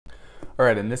All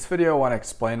right, in this video, I want to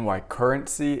explain why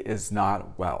currency is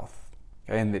not wealth.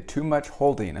 Okay, and that too much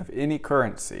holding of any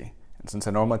currency, and since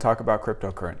I normally talk about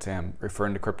cryptocurrency, I'm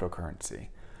referring to cryptocurrency.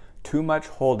 Too much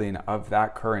holding of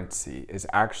that currency is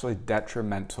actually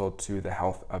detrimental to the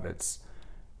health of its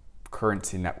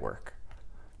currency network.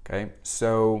 Okay,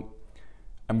 so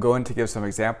I'm going to give some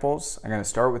examples. I'm going to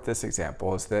start with this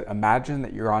example, is that imagine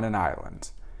that you're on an island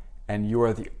and you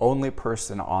are the only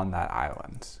person on that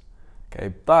island.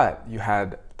 Okay, but you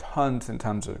had tons and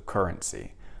tons of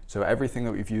currency. So everything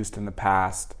that we've used in the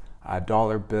past,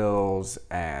 dollar bills,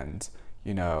 and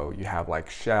you have like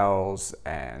shells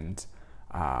and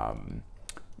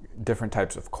different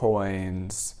types of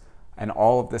coins and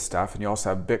all of this stuff. And you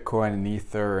also have Bitcoin and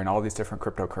Ether and all these different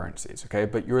cryptocurrencies. Okay,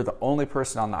 but you're the only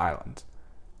person on the island.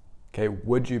 Okay,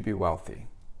 would you be wealthy?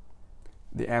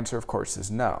 The answer, of course,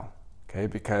 is no. Okay,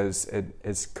 because it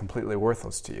is completely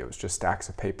worthless to you. It's just stacks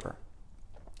of paper.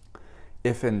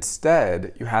 If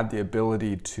instead you had the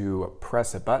ability to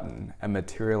press a button and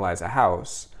materialize a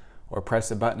house, or press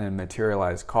a button and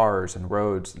materialize cars and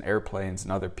roads and airplanes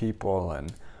and other people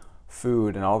and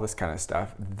food and all this kind of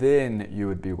stuff, then you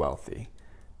would be wealthy.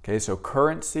 Okay, so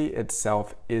currency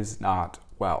itself is not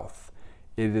wealth.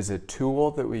 It is a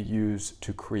tool that we use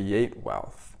to create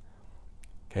wealth.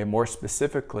 Okay, more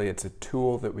specifically, it's a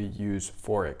tool that we use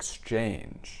for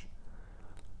exchange.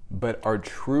 But our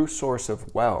true source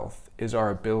of wealth is our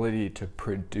ability to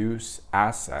produce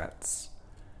assets.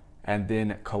 And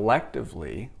then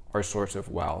collectively, our source of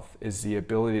wealth is the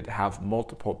ability to have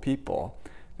multiple people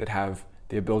that have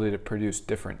the ability to produce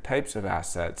different types of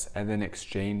assets and then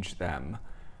exchange them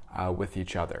with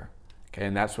each other. Okay,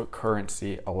 and that's what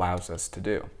currency allows us to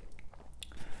do.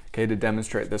 Okay, to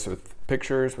demonstrate this with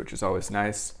pictures, which is always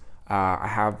nice, I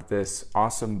have this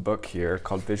awesome book here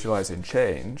called Visualizing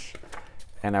Change.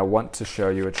 And I want to show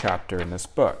you a chapter in this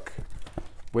book,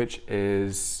 which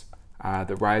is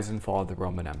the rise and fall of the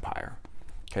Roman Empire.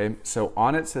 Okay, so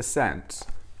on its ascent,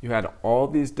 you had all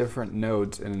these different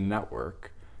nodes in a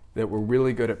network that were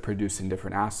really good at producing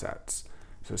different assets.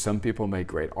 So some people made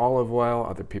great olive oil,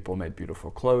 other people made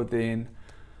beautiful clothing,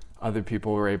 other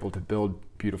people were able to build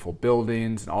beautiful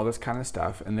buildings and all this kind of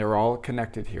stuff, and they were all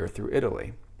connected here through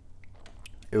Italy.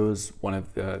 It was one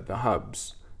of the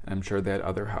hubs. I'm sure they had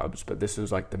other hubs, but this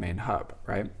was like the main hub,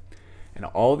 right? And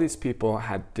all these people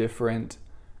had different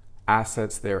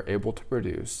assets they were able to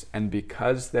produce. And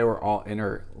because they were all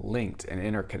interlinked and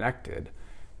interconnected,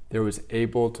 there was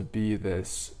able to be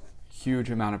this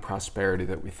huge amount of prosperity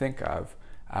that we think of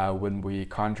when we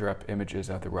conjure up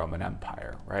images of the Roman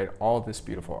Empire, right? All this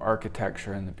beautiful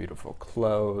architecture and the beautiful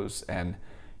clothes and,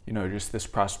 just this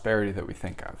prosperity that we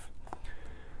think of.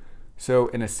 So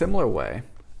in a similar way,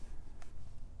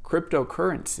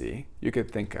 cryptocurrency, you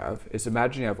could think of, is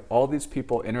imagine you have all these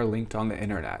people interlinked on the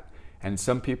internet, and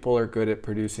some people are good at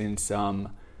producing some,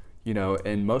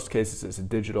 in most cases it's a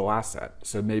digital asset.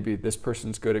 So maybe this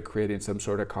person's good at creating some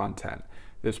sort of content.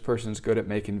 This person's good at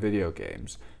making video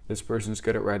games. This person's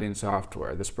good at writing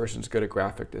software. This person's good at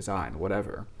graphic design,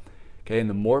 whatever. Okay, and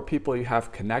the more people you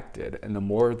have connected and the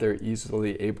more they're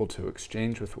easily able to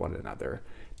exchange with one another,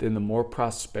 then the more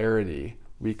prosperity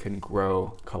we can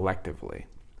grow collectively.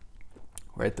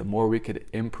 Right, the more we could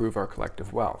improve our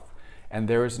collective wealth. And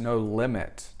there is no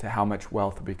limit to how much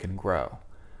wealth we can grow.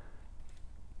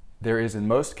 There is in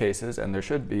most cases, and there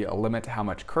should be, a limit to how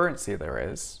much currency there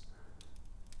is.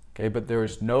 Okay, but there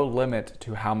is no limit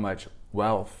to how much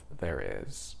wealth there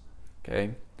is.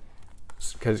 Okay,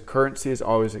 because currency is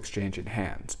always exchanging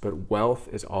hands, but wealth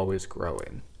is always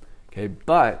growing. Okay,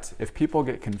 but if people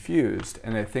get confused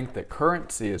and they think that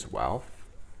currency is wealth,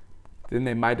 then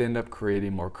they might end up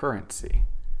creating more currency.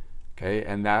 Okay,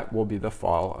 and that will be the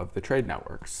fall of the trade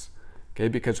networks. Okay,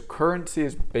 because currency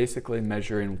is basically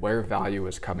measuring where value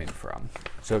is coming from.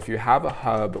 So if you have a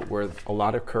hub where a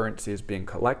lot of currency is being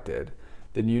collected,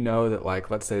 then you know that,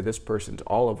 like, let's say this person's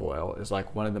olive oil is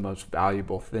like one of the most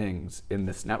valuable things in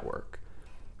this network.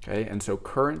 Okay, and so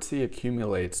currency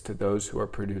accumulates to those who are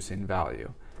producing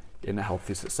value in a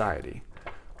healthy society,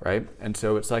 right? And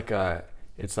so it's like a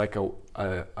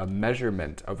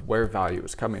measurement of where value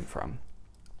is coming from.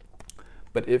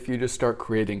 But if you just start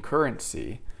creating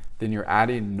currency, then you're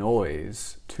adding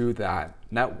noise to that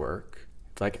network.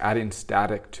 It's like adding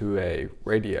static to a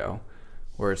radio,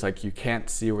 where it's like you can't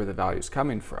see where the value is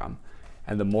coming from.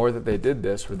 And the more that they did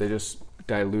this, where they just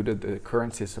diluted the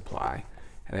currency supply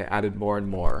and they added more and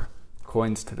more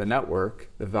coins to the network,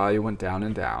 the value went down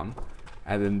and down,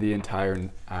 and then the entire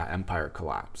empire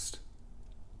collapsed.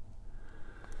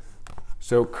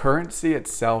 So currency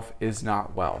itself is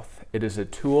not wealth. It is a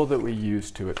tool that we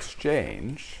use to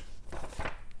exchange,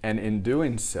 And in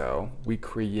doing so, we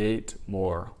create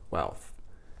more wealth.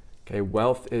 Okay,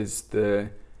 wealth is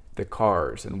the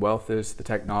cars, and wealth is the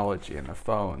technology and the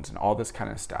phones and all this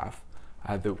kind of stuff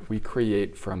that we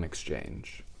create from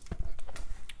exchange.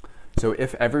 So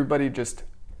if everybody just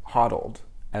hodled,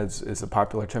 as is a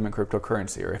popular term in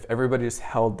cryptocurrency, or if everybody just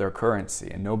held their currency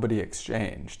and nobody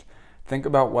exchanged, think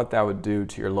about what that would do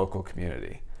to your local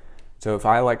community. So if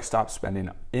I stopped spending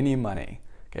any money,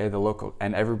 okay, the local,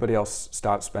 and everybody else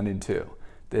stopped spending too,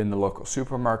 then the local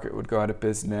supermarket would go out of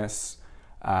business.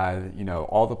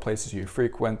 All the places you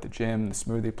frequent, the gym, the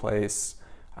smoothie place,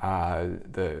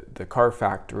 the car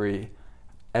factory,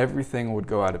 everything would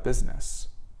go out of business.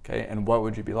 Okay, and what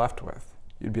would you be left with?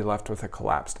 You'd be left with a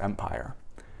collapsed empire.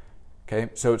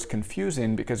 Okay, so it's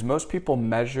confusing because most people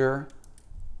measure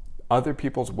other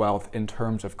people's wealth in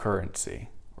terms of currency,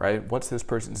 right? What's this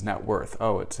person's net worth?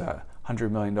 Oh, it's $100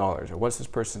 million. Or what's this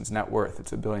person's net worth?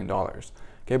 It's $1 billion.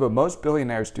 Okay, but most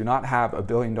billionaires do not have $1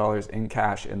 billion in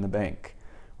cash in the bank,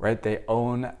 right? They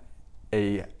own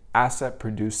an asset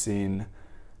producing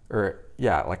asset,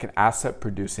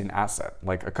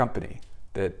 like a company.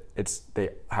 They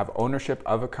have ownership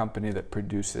of a company that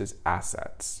produces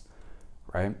assets,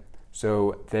 right?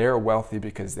 So they're wealthy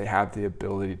because they have the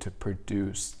ability to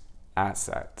produce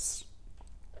assets.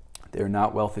 They're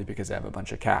not wealthy because they have a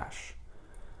bunch of cash,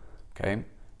 okay?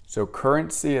 So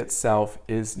currency itself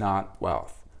is not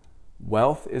wealth.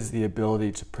 Wealth is the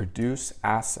ability to produce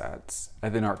assets,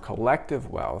 and then our collective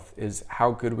wealth is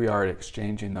how good we are at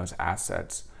exchanging those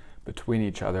assets between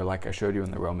each other, like I showed you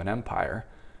in the Roman Empire.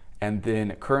 And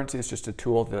then currency is just a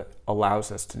tool that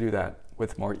allows us to do that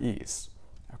with more ease,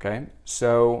 okay?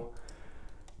 So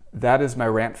that is my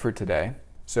rant for today.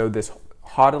 So this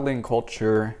hodling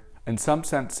culture, in some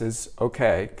sense, is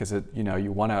okay, because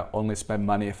you want to only spend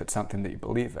money if it's something that you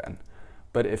believe in.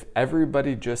 But if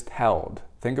everybody just held,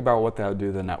 think about what that would do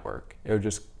to the network. It would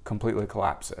just completely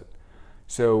collapse it.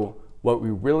 So what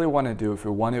we really want to do if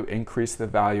we want to increase the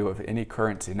value of any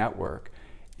currency network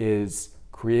is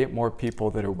create more people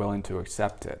that are willing to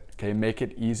accept it. Okay, make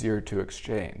it easier to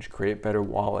exchange, create better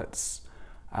wallets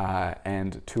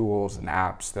and tools and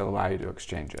apps that allow you to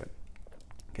exchange it.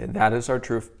 Okay, that is our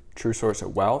true source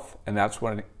of wealth, and that's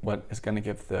what is going to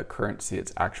give the currency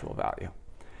its actual value.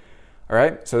 All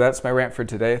right, so that's my rant for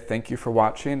today. Thank you for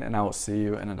watching, and I will see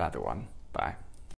you in another one. Bye.